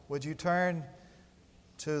Would you turn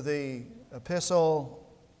to the epistle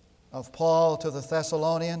of Paul to the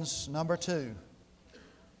Thessalonians, number 2.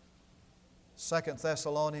 2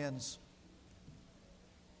 Thessalonians,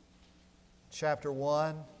 chapter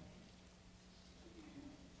 1.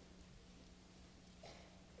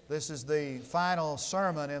 This is the final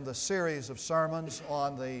sermon in the series of sermons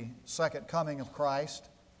on the second coming of Christ.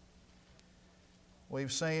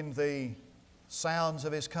 We've seen the sounds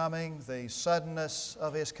of His coming, the suddenness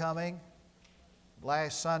of His coming.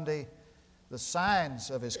 Last Sunday, the signs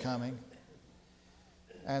of His coming.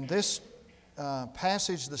 And this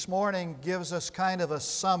passage this morning gives us kind of a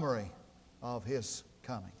summary of His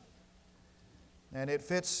coming. And it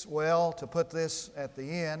fits well to put this at the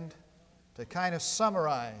end to kind of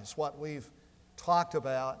summarize what we've talked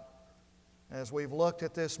about as we've looked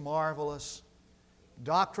at this marvelous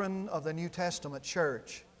doctrine of the New Testament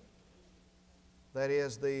church. That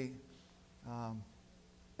is the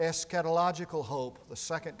eschatological hope, the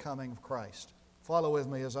second coming of Christ. Follow with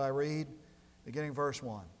me as I read, beginning verse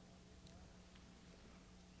 1.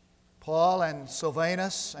 Paul and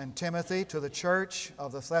Silvanus and Timothy to the church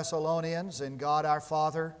of the Thessalonians in God our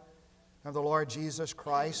Father and the Lord Jesus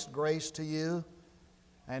Christ, grace to you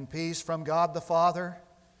and peace from God the Father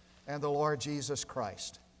and the Lord Jesus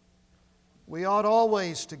Christ. We ought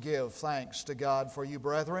always to give thanks to God for you,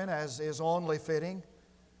 brethren, as is only fitting,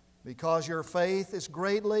 because your faith is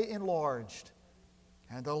greatly enlarged,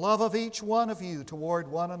 and the love of each one of you toward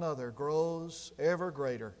one another grows ever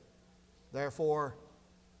greater. Therefore,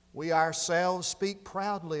 we ourselves speak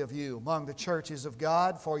proudly of you among the churches of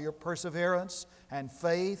God for your perseverance and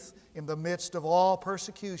faith in the midst of all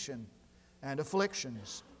persecution and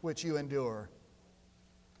afflictions which you endure.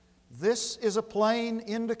 This is a plain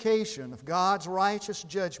indication of God's righteous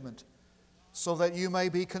judgment, so that you may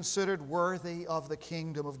be considered worthy of the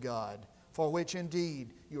kingdom of God, for which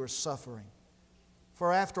indeed you are suffering.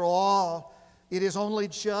 For after all, it is only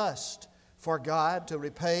just for God to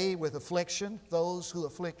repay with affliction those who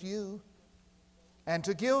afflict you, and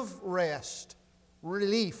to give rest,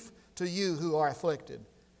 relief to you who are afflicted,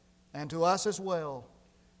 and to us as well,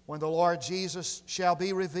 when the Lord Jesus shall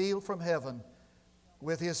be revealed from heaven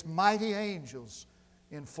with His mighty angels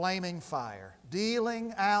in flaming fire,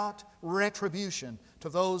 dealing out retribution to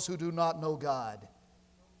those who do not know God,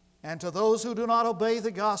 and to those who do not obey the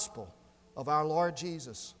gospel of our Lord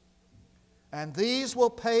Jesus. And these will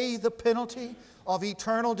pay the penalty of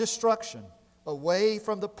eternal destruction away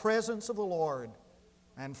from the presence of the Lord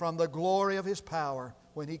and from the glory of His power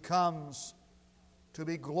when He comes to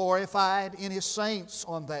be glorified in His saints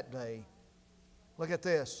on that day. Look at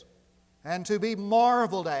this. And to be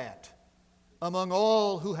marveled at among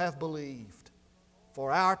all who have believed.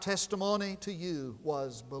 For our testimony to you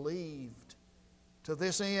was believed. To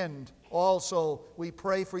this end also we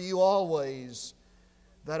pray for you always,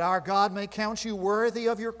 that our God may count you worthy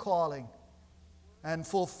of your calling, and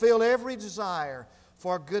fulfill every desire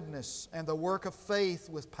for goodness and the work of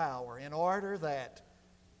faith with power, in order that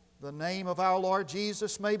the name of our Lord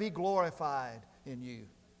Jesus may be glorified in you,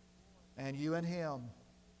 and you in Him,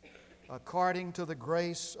 according to the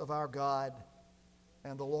grace of our God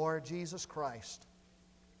and the Lord Jesus Christ.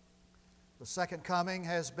 The second coming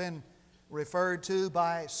has been referred to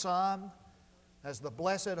by some as the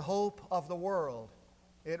blessed hope of the world.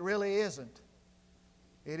 It really isn't.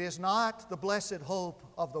 It is not the blessed hope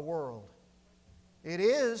of the world. It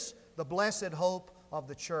is the blessed hope of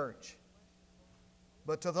the church.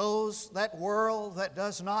 But to that world that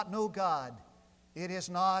does not know God, it is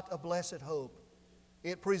not a blessed hope.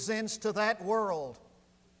 It presents to that world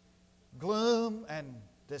gloom and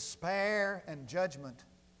despair and judgment.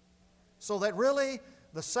 So that really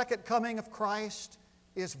the second coming of Christ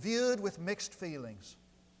is viewed with mixed feelings.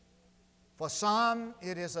 For some,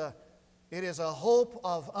 it is a hope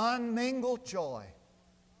of unmingled joy.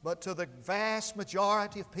 But to the vast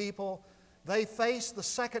majority of people, they face the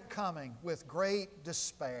second coming with great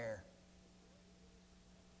despair.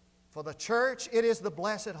 For the church, it is the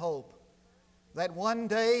blessed hope that one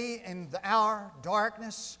day in our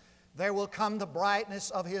darkness there will come the brightness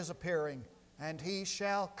of His appearing, and He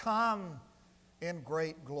shall come in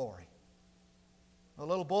great glory. A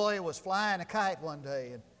little boy was flying a kite one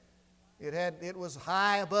day, and it was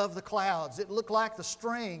high above the clouds. It looked like the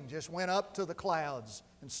string just went up to the clouds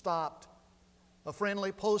and stopped. A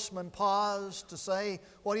friendly postman paused to say,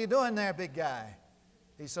 "What are you doing there, big guy?"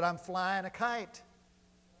 He said, "I'm flying a kite."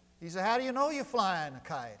 He said, "How do you know you're flying a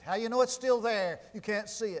kite? How do you know it's still there? You can't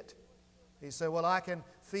see it." He said, "Well, I can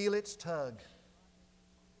feel its tug.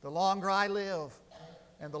 The longer I live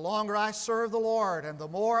and the longer I serve the Lord and the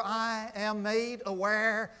more I am made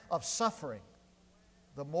aware of suffering,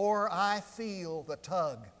 the more I feel the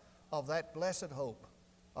tug of that blessed hope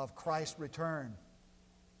of Christ's return.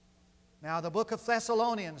 Now, the book of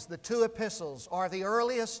Thessalonians, the two epistles, are the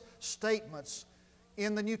earliest statements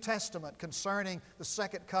in the New Testament concerning the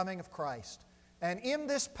second coming of Christ. And in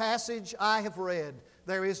this passage I have read,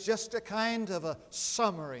 there is just a kind of a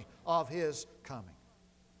summary of His coming.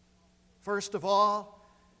 First of all,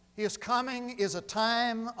 His coming is a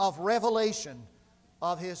time of revelation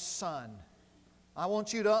of His Son. I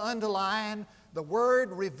want you to underline the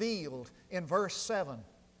word revealed in verse 7.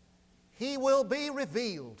 He will be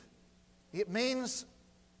revealed. It means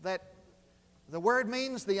that the word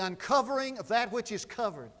means the uncovering of that which is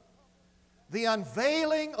covered, the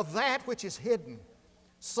unveiling of that which is hidden,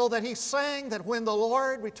 so that He's saying that when the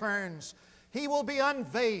Lord returns, He will be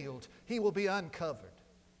unveiled, He will be uncovered.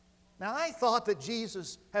 Now, I thought that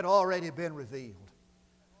Jesus had already been revealed.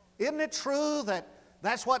 Isn't it true that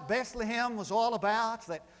that's what Bethlehem was all about,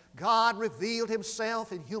 that God revealed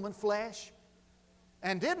Himself in human flesh?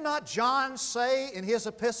 And did not John say in his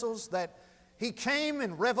epistles that He came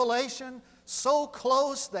in revelation so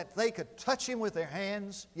close that they could touch Him with their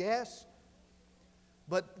hands? Yes.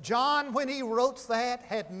 But John, when he wrote that,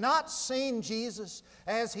 had not seen Jesus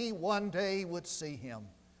as he one day would see Him.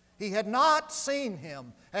 He had not seen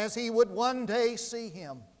Him as he would one day see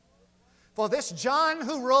Him. For this John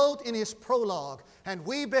who wrote in his prologue, "And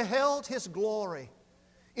we beheld His glory,"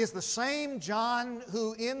 is the same John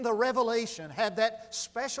who in the Revelation had that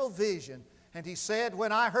special vision. And he said,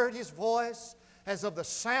 "When I heard His voice, as of the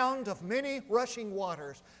sound of many rushing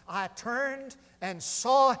waters, I turned and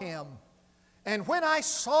saw Him. And when I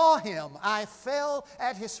saw Him, I fell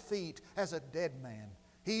at His feet as a dead man."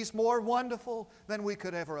 He's more wonderful than we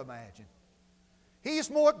could ever imagine. He's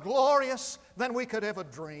more glorious than we could ever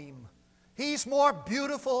dream. He's more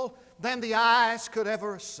beautiful than the eyes could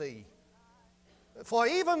ever see. For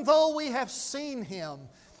even though we have seen Him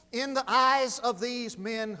in the eyes of these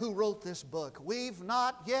men who wrote this book, we've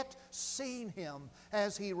not yet seen Him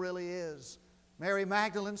as He really is. Mary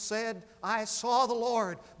Magdalene said, "I saw the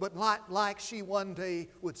Lord, but not like she one day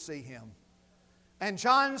would see Him." And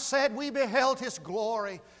John said, "We beheld His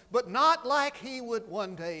glory, but not like he would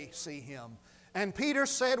one day see Him." And Peter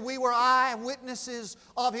said, "We were eyewitnesses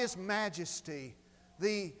of His majesty,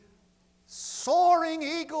 the soaring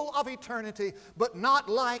eagle of eternity, but not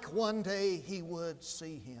like one day he would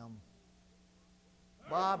see Him."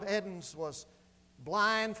 Bob Eddins was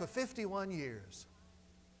blind for 51 years.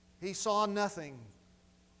 He saw nothing.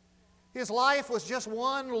 His life was just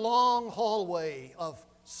one long hallway of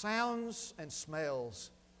sounds and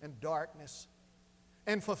smells and darkness.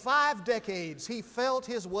 And for 5 decades he felt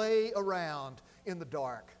his way around in the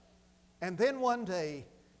dark. And then one day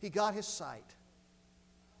he got his sight.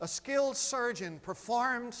 A skilled surgeon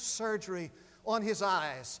performed surgery on his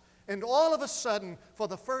eyes, and all of a sudden, for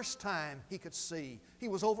the first time, he could see. He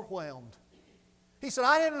was overwhelmed. He said,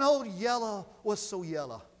 "I didn't know yellow was so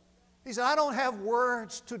yellow." He said, "I don't have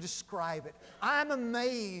words to describe it. I'm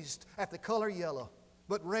amazed at the color yellow.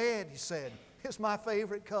 But red," he said, "is my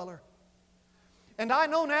favorite color. And I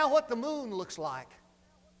know now what the moon looks like."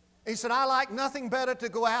 He said, "I like nothing better to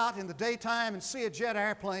go out in the daytime and see a jet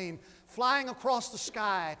airplane flying across the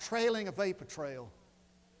sky, trailing a vapor trail."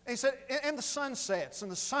 And he said, "And the sun sets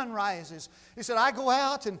and the sun rises." He said, "I go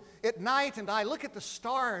out and at night and I look at the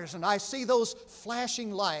stars and I see those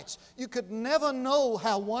flashing lights. You could never know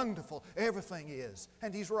how wonderful everything is."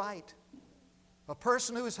 And he's right. A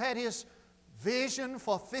person who has had his vision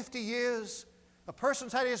for 50 years, a person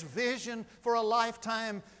who's had his vision for a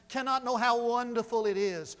lifetime, cannot know how wonderful it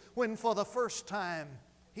is when for the first time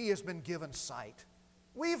he has been given sight.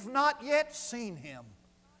 We've not yet seen Him.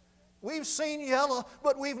 We've seen yellow,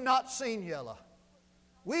 but we've not seen yellow.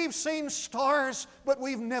 We've seen stars, but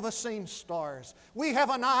we've never seen stars. We have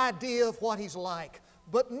an idea of what He's like,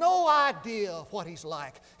 but no idea of what He's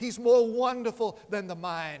like. He's more wonderful than the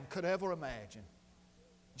mind could ever imagine.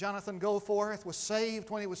 Jonathan Goforth was saved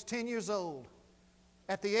when he was 10 years old.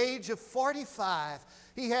 At the age of 45,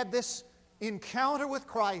 he had this encounter with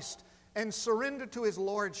Christ and surrendered to His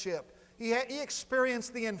lordship. He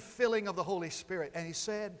experienced the infilling of the Holy Spirit, and he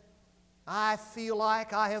said, "I feel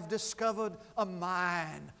like I have discovered a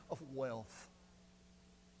mine of wealth."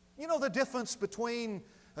 You know the difference between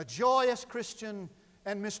a joyous Christian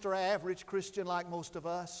and Mr. Average Christian like most of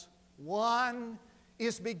us? One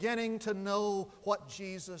is beginning to know what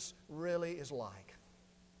Jesus really is like.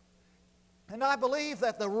 And I believe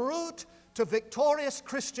that the root to victorious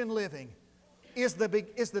Christian living is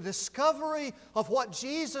the discovery of what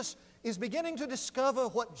Jesus is beginning to discover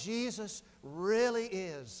what Jesus really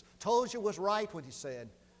is. Tozier was right when he said,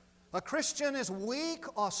 A Christian is weak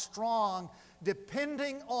or strong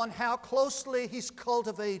depending on how closely he's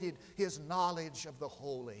cultivated his knowledge of the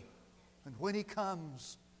holy. And when he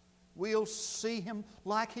comes, we'll see him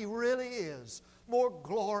like he really is, more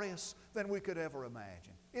glorious than we could ever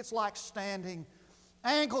imagine. It's like standing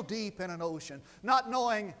ankle deep in an ocean, not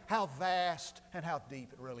knowing how vast and how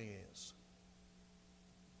deep it really is.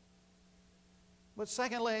 But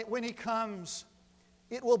secondly, when he comes,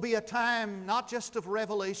 it will be a time not just of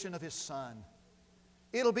revelation of his Son.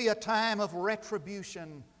 It'll be a time of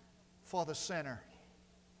retribution for the sinner.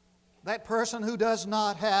 That person who does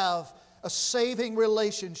not have a saving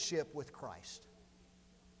relationship with Christ.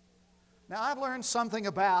 Now, I've learned something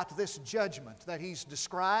about this judgment that he's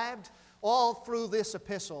described all through this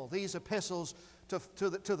epistle, these epistles to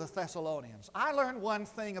the Thessalonians. I learned one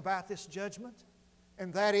thing about this judgment,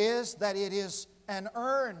 and that is that it is an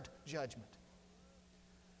earned judgment.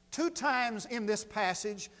 2 times in this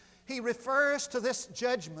passage, he refers to this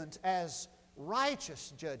judgment as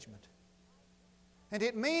righteous judgment. And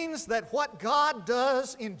it means that what God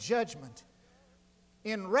does in judgment,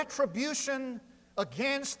 in retribution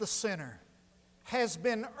against the sinner, has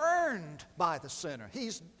been earned by the sinner.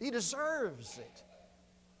 He deserves it.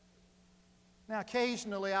 Now,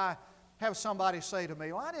 occasionally I have somebody say to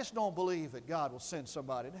me, "Well, I just don't believe that God will send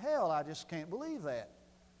somebody to hell. I just can't believe that."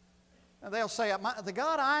 And they'll say, "The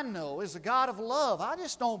God I know is a God of love. I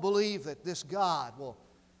just don't believe that this God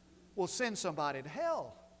will send somebody to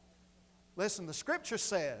hell." Listen, the Scripture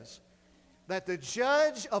says that the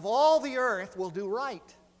judge of all the earth will do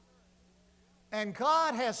right. And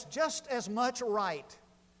God has just as much right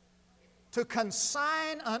to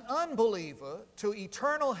consign an unbeliever to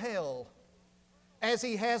eternal hell as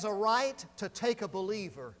He has a right to take a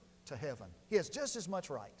believer to heaven. He has just as much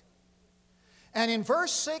right. And in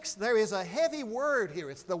verse 6, there is a heavy word here.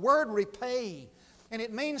 It's the word repay. And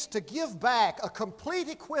it means to give back, a complete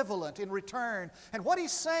equivalent in return. And what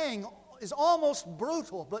he's saying is almost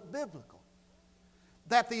brutal but biblical.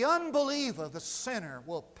 That the unbeliever, the sinner,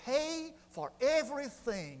 will pay for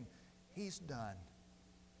everything he's done.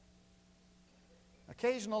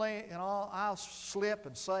 Occasionally, I'll slip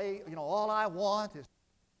and say, all I want is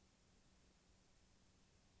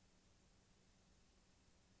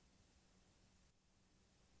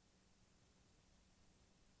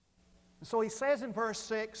so he says in verse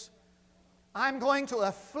 6, "I'm going to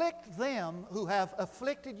afflict them who have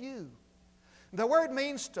afflicted you." The word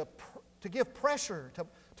means to give pressure,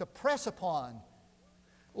 to press upon.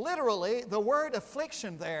 Literally, the word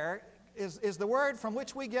affliction there is the word from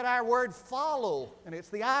which we get our word follow. And it's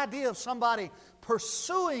the idea of somebody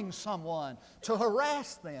pursuing someone to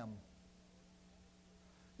harass them.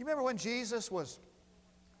 You remember when Jesus was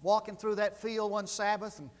walking through that field one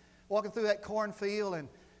Sabbath and walking through that cornfield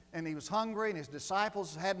and he was hungry and his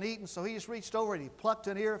disciples hadn't eaten, so he just reached over and he plucked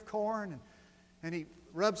an ear of corn and he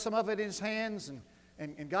rubbed some of it in his hands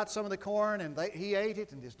and got some of the corn, and he ate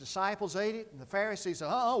it, and his disciples ate it, and the Pharisees said,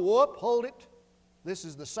 hold it. This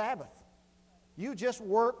is the Sabbath. You just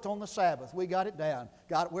worked on the Sabbath. We got it down.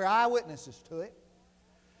 We're eyewitnesses to it.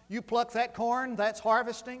 You plucked that corn, that's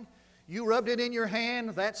harvesting. You rubbed it in your hand,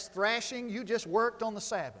 that's thrashing. You just worked on the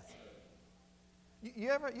Sabbath. You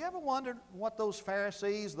ever wondered what those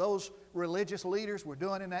Pharisees, those religious leaders were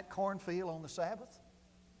doing in that cornfield on the Sabbath?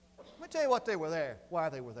 Let me tell you what they were there, why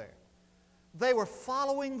they were there. They were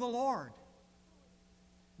following the Lord.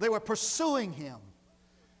 They were pursuing Him.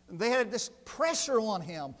 They had this pressure on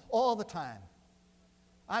Him all the time.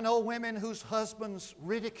 I know women whose husbands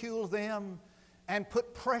ridicule them and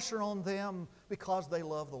put pressure on them because they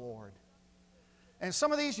love the Lord. And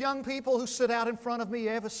some of these young people who sit out in front of me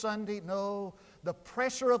every Sunday know the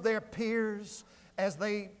pressure of their peers as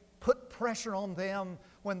they put pressure on them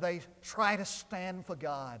when they try to stand for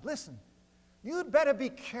God. Listen, you'd better be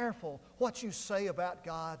careful what you say about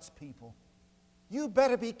God's people. You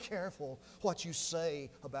better be careful what you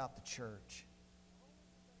say about the church.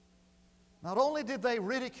 Not only did they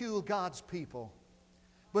ridicule God's people,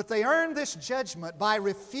 but they earned this judgment by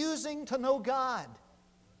refusing to know God.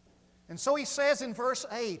 And so he says in verse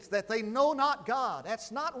 8 that they know not God.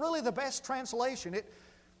 That's not really the best translation.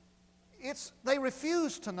 They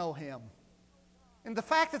refused to know Him. And the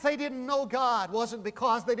fact that they didn't know God wasn't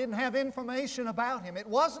because they didn't have information about Him. It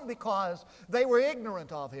wasn't because they were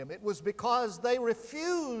ignorant of Him. It was because they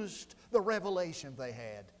refused the revelation they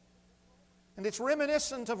had. And it's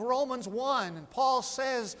reminiscent of Romans 1, and Paul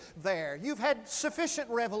says there, you've had sufficient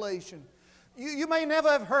revelation. You may never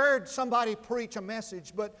have heard somebody preach a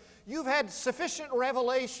message, but you've had sufficient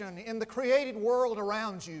revelation in the created world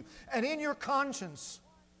around you and in your conscience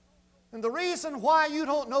And the reason why you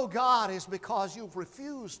don't know God is because you've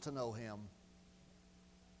refused to know Him.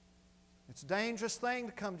 It's a dangerous thing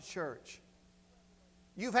to come to church.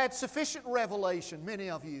 You've had sufficient revelation, many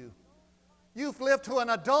of you. You've lived to an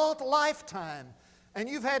adult lifetime, and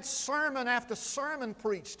you've had sermon after sermon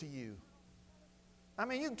preached to you. I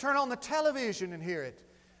mean, you can turn on the television and hear it.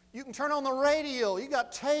 You can turn on the radio. You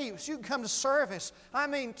got tapes. You can come to service. I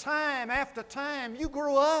mean, time after time. You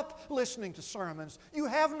grew up listening to sermons. You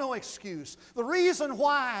have no excuse. The reason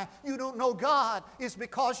why you don't know God is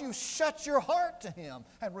because you shut your heart to Him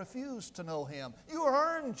and refuse to know Him. You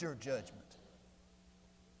earned your judgment.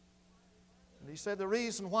 And he said the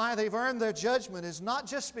reason why they've earned their judgment is not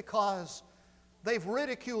just because they've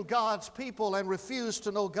ridiculed God's people and refused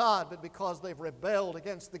to know God, but because they've rebelled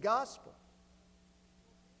against the gospel.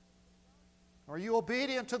 Are you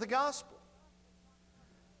obedient to the gospel?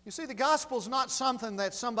 You see, the gospel is not something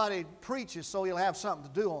that somebody preaches so you'll have something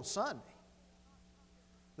to do on Sunday.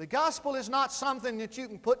 The gospel is not something that you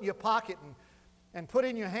can put in your pocket and put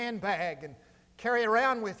in your handbag and carry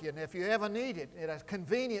around with you, and if you ever need it at a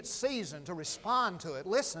convenient season to respond to it.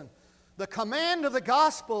 Listen, the command of the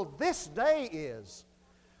gospel this day is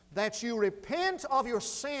that you repent of your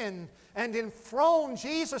sin and enthrone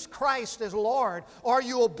Jesus Christ as Lord. Are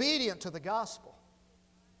you obedient to the gospel?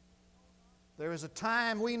 There is a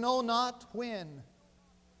time we know not when,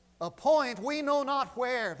 a point we know not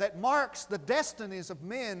where, that marks the destinies of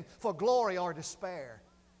men for glory or despair.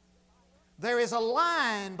 There is a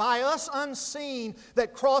line by us unseen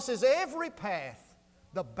that crosses every path,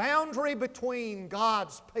 the boundary between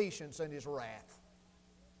God's patience and His wrath.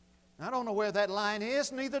 I don't know where that line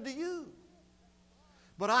is, neither do you.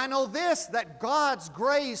 But I know this, that God's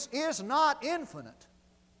grace is not infinite.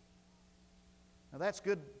 Now that's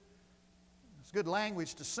good. It's good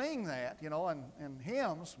language to sing that, you know, in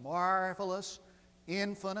hymns. Marvelous,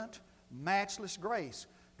 infinite, matchless grace.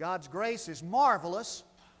 God's grace is marvelous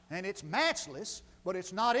and it's matchless, but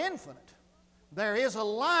it's not infinite. There is a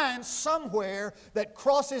line somewhere that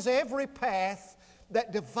crosses every path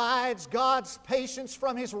that divides God's patience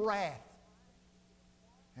from His wrath.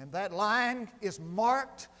 And that line is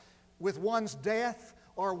marked with one's death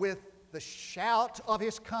or with the shout of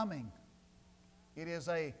His coming. It is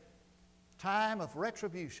a time of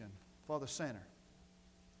retribution for the sinner.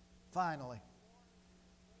 Finally,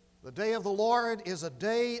 the day of the Lord is a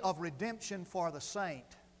day of redemption for the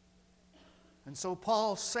saint. And so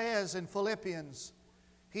Paul says in Philippians,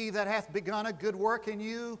 He that hath begun a good work in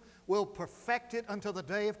you will perfect it until the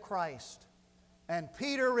day of Christ. And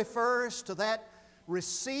Peter refers to that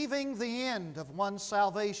receiving the end of one's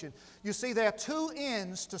salvation. You see, there are two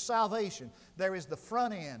ends to salvation. There is the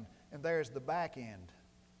front end and there is the back end.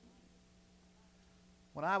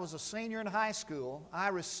 When I was a senior in high school, I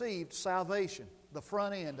received salvation, the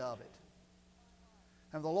front end of it.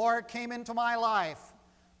 And the Lord came into my life,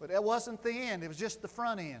 but it wasn't the end, it was just the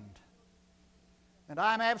front end. And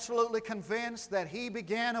I'm absolutely convinced that He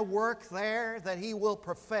began a work there that He will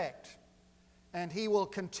perfect, and He will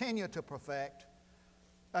continue to perfect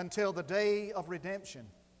until the day of redemption.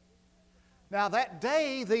 Now that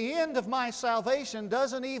day, the end of my salvation,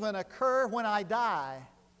 doesn't even occur when I die,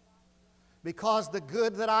 because the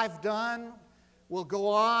good that I've done will go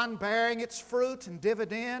on bearing its fruit and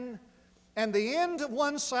dividend, and the end of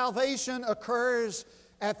one's salvation occurs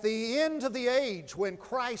at the end of the age when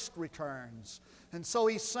Christ returns. And so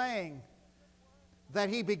he's saying that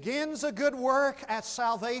He begins a good work at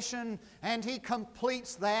salvation and He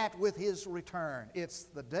completes that with His return. It's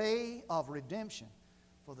the day of redemption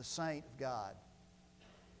for the saint of God.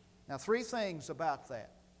 Now, three things about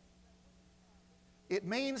that. It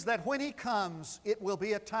means that when He comes, it will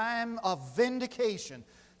be a time of vindication.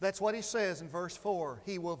 That's what he says in verse 4.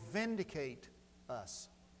 He will vindicate us.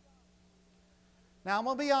 Now, I'm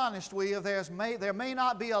going to be honest with you. There may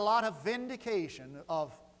not be a lot of vindication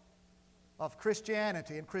of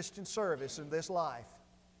Christianity and Christian service in this life.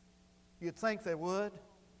 You'd think there would.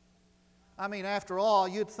 I mean, after all,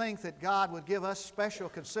 you'd think that God would give us special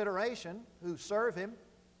consideration who serve Him.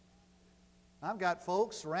 I've got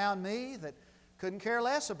folks around me that couldn't care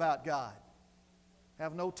less about God.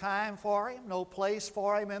 Have no time for Him, no place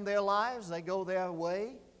for Him in their lives. They go their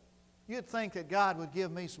way. You'd think that God would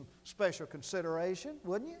give me some special consideration,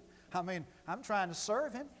 wouldn't you? I mean, I'm trying to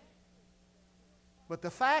serve Him. But the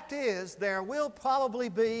fact is, there will probably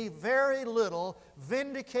be very little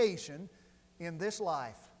vindication in this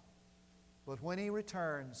life. But when He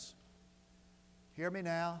returns, hear me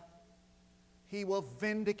now, He will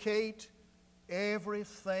vindicate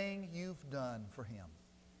everything you've done for Him.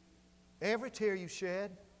 Every tear you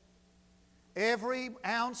shed, every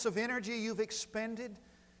ounce of energy you've expended,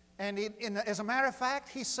 And as a matter of fact,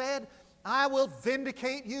 He said, I will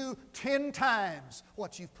vindicate you 10 times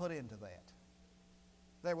what you've put into that.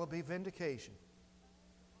 There will be vindication.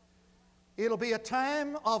 It'll be a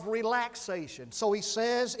time of relaxation. So He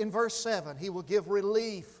says in verse 7, He will give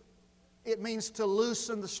relief. It means to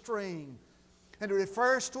loosen the string. And it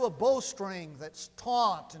refers to a bowstring that's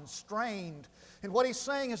taut and strained. And what He's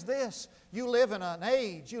saying is this: you live in an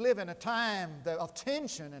age, you live in a time of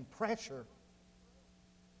tension and pressure.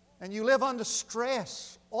 And you live under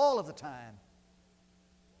stress all of the time.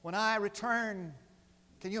 When I return,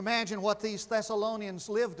 can you imagine what these Thessalonians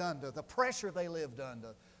lived under? The pressure they lived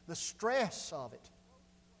under, the stress of it.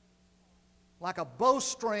 Like a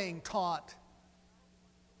bowstring taut.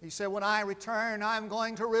 He said, when I return, I'm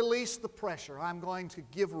going to release the pressure. I'm going to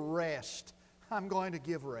give rest. I'm going to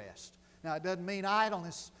give rest. Now, it doesn't mean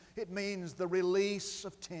idleness. It means the release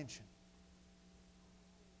of tension.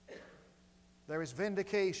 There is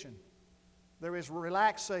vindication. There is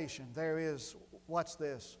relaxation. There is, what's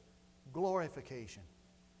this? Glorification.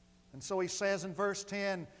 And so He says in verse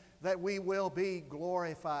 10 that we will be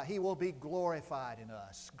glorified. He will be glorified in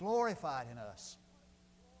us. Glorified in us.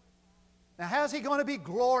 Now, how's He going to be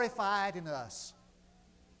glorified in us?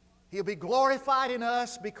 He'll be glorified in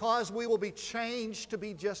us because we will be changed to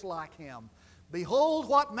be just like Him. Behold,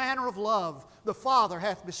 what manner of love the Father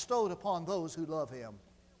hath bestowed upon those who love Him.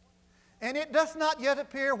 And it doth not yet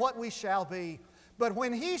appear what we shall be. But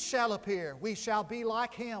when He shall appear, we shall be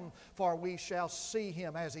like Him, for we shall see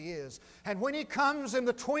Him as He is. And when He comes in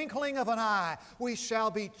the twinkling of an eye, we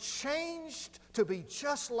shall be changed to be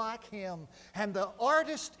just like Him. And the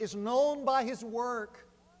artist is known by his work.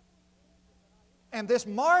 And this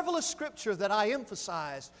marvelous scripture that I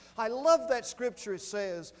emphasized, I love that scripture. It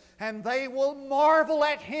says, and they will marvel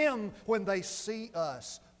at Him when they see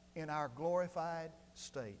us in our glorified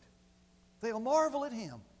state. They'll marvel at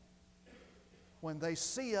Him when they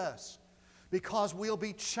see us, because we'll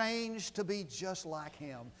be changed to be just like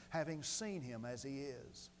Him, having seen Him as He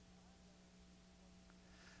is.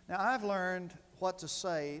 Now, I've learned what to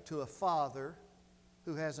say to a father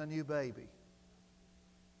who has a new baby.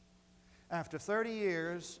 After 30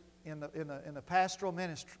 years in the pastoral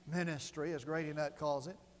ministry, as Grady Nutt calls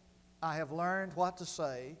it, I have learned what to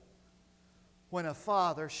say when a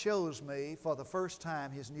father shows me for the first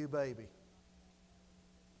time his new baby.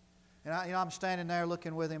 And I'm standing there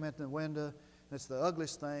looking with him at the window, and it's the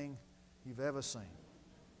ugliest thing you've ever seen.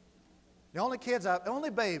 The only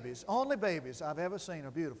babies I've ever seen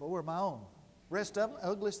are beautiful were my own. Rest of them,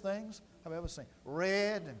 ugliest things I've ever seen.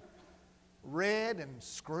 Red and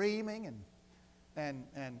screaming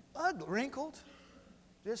and ugly, wrinkled,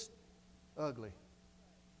 just ugly.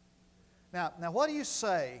 Now, what do you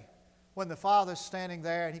say when the father's standing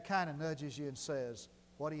there and he kind of nudges you and says,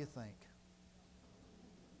 "What do you think?"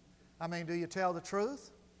 I mean, do you tell the truth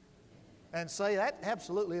and say that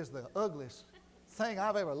absolutely is the ugliest thing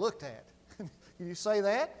I've ever looked at? Do you say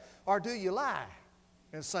that? Or do you lie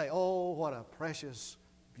and say, "Oh, what a precious,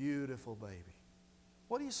 beautiful baby"?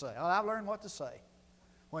 What do you say? Well, I've learned what to say.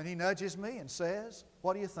 When he nudges me and says,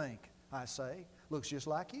 "What do you think?" I say, "Looks just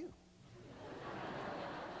like you."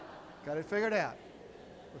 Got it figured out.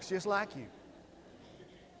 Looks just like you.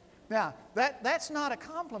 Now, that's not a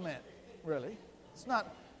compliment, really. It's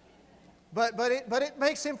not. But it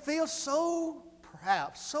makes him feel so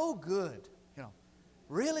proud, so good. You know,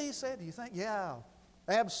 really, he said, "Do you think?" "Yeah,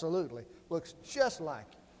 absolutely. Looks just like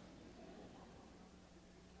you."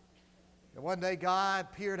 And one day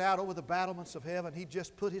God peered out over the battlements of heaven. He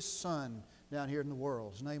just put His Son down here in the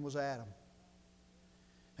world. His name was Adam.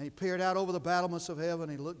 And He peered out over the battlements of heaven.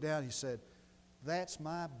 He looked down. He said, "That's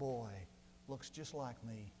my boy. Looks just like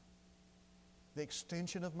me. The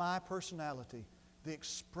extension of my personality. The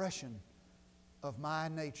expression of my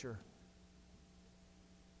nature.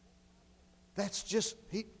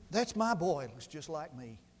 That's my boy. Looks just like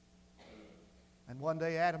me." And one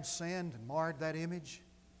day Adam sinned and marred that image.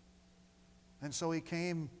 And so He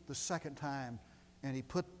came the second time and He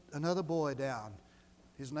put another boy down.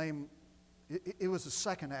 His name, it was the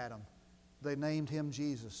second Adam. They named him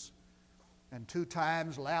Jesus. And 2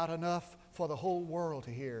 times, loud enough for the whole world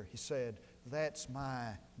to hear, He said, "That's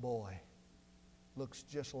my boy. Looks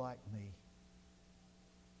just like me."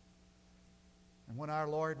 And when our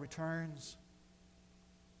Lord returns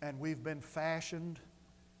and we've been fashioned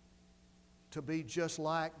to be just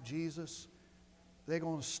like Jesus, they're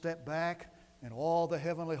going to step back, and all the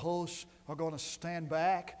heavenly hosts are going to stand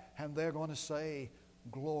back, and they're going to say,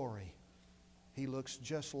 "Glory. He looks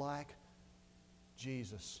just like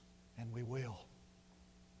Jesus." And we will.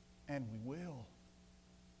 And we will.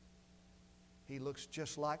 "He looks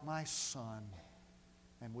just like my Son."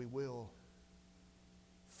 And we will.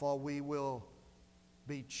 For we will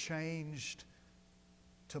be changed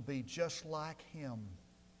to be just like Him,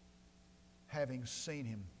 having seen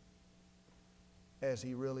Him as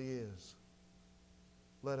He really is.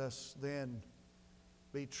 Let us then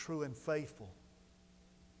be true and faithful,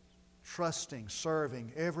 trusting,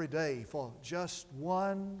 serving every day for just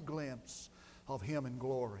one glimpse of Him in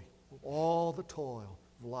glory. All the toil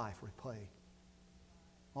of life repay.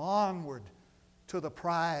 Onward to the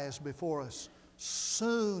prize before us.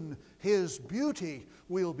 Soon His beauty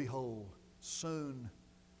we'll behold. Soon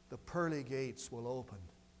the pearly gates will open,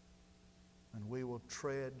 and we will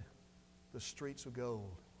tread the streets of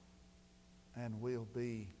gold, and we'll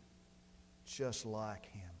be just like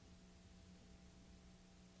Him.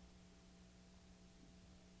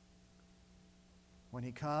 When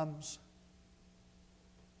He comes,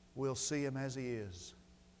 we'll see Him as He is.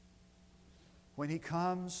 When He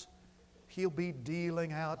comes, He'll be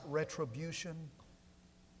dealing out retribution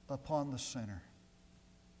upon the sinner.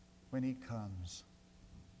 When He comes,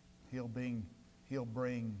 He'll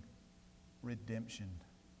bring redemption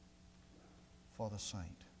for the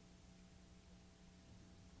saint.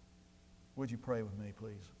 Would you pray with me,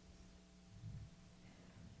 please?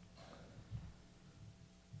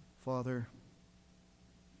 Father,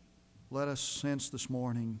 let us sense this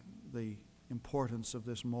morning the importance of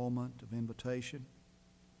this moment of invitation.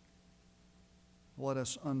 Let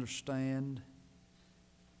us understand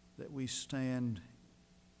that we stand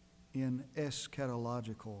in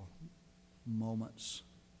eschatological moments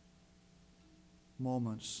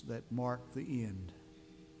that mark the end,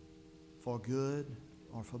 for good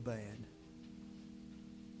or for bad,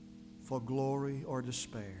 for glory or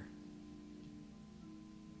despair.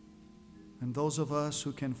 And those of us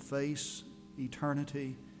who can face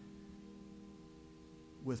eternity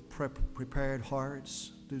with prepared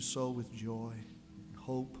hearts do so with joy and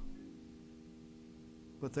hope.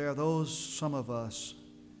 But there are some of us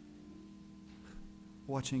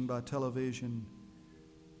watching by television,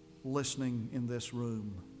 listening in this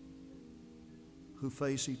room, who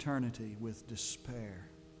face eternity with despair,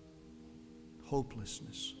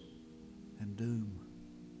 hopelessness, and doom.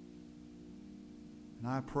 And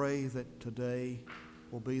I pray that today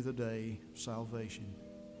will be the day of salvation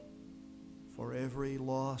for every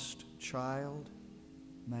lost child,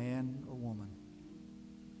 man or woman,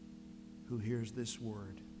 who hears this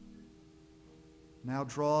word. Now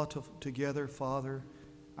draw together, Father,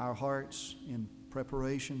 our hearts in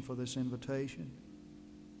preparation for this invitation,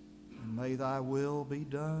 and may Thy will be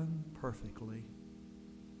done perfectly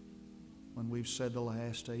when we've said the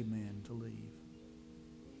last amen to leave.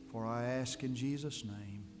 For I ask in Jesus'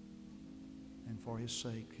 name and for His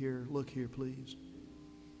sake. Look here, please.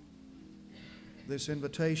 This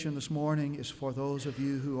invitation this morning is for those of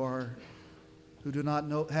you who do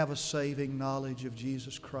not have a saving knowledge of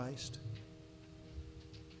Jesus Christ,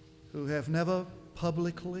 who have never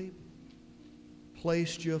publicly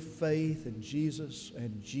placed your faith in Jesus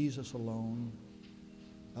and Jesus alone,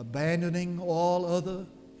 abandoning all other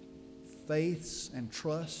faiths and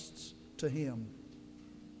trusts to Him,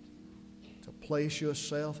 to place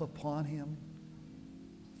yourself upon Him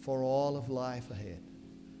for all of life ahead.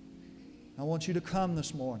 I want you to come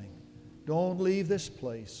this morning. Don't leave this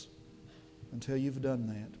place until you've done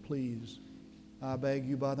that. Please, I beg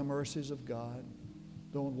you by the mercies of God,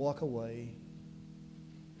 don't walk away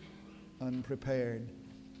unprepared.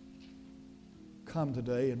 Come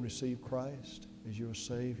today and receive Christ as your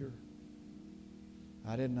Savior.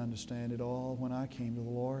 I didn't understand it all when I came to the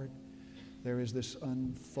Lord. There is this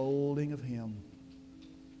unfolding of Him.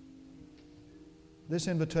 This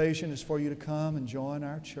invitation is for you to come and join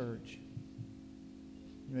our church.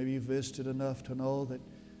 Maybe you've visited enough to know that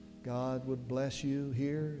God would bless you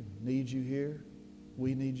here, need you here.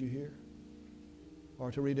 We need you here.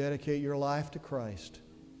 Or to rededicate your life to Christ.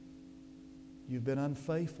 You've been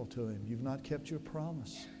unfaithful to Him. You've not kept your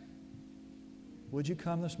promise. Would you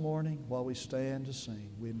come this morning while we stand to sing?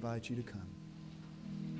 We invite you to come.